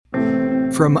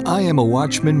From I Am a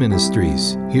Watchman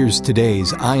Ministries, here's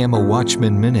today's I Am a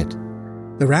Watchman Minute.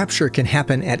 The rapture can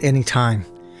happen at any time.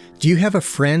 Do you have a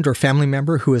friend or family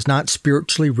member who is not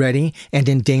spiritually ready and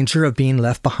in danger of being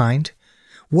left behind?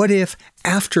 What if,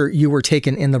 after you were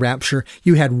taken in the rapture,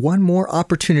 you had one more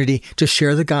opportunity to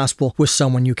share the gospel with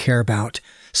someone you care about,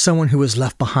 someone who is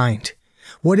left behind?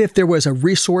 What if there was a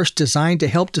resource designed to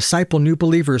help disciple new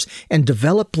believers and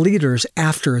develop leaders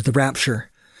after the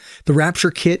rapture? The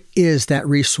Rapture Kit is that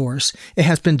resource. It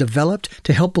has been developed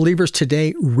to help believers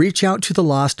today reach out to the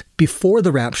lost before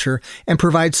the rapture and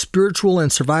provide spiritual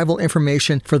and survival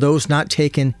information for those not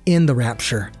taken in the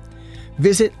rapture.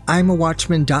 Visit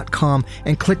imawatchman.com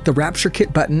and click the Rapture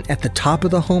Kit button at the top of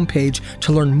the homepage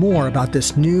to learn more about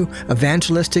this new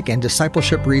evangelistic and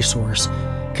discipleship resource.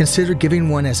 Consider giving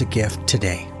one as a gift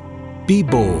today. Be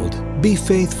bold, be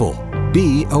faithful,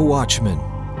 be a watchman.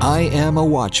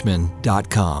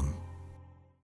 IamAWatchman.com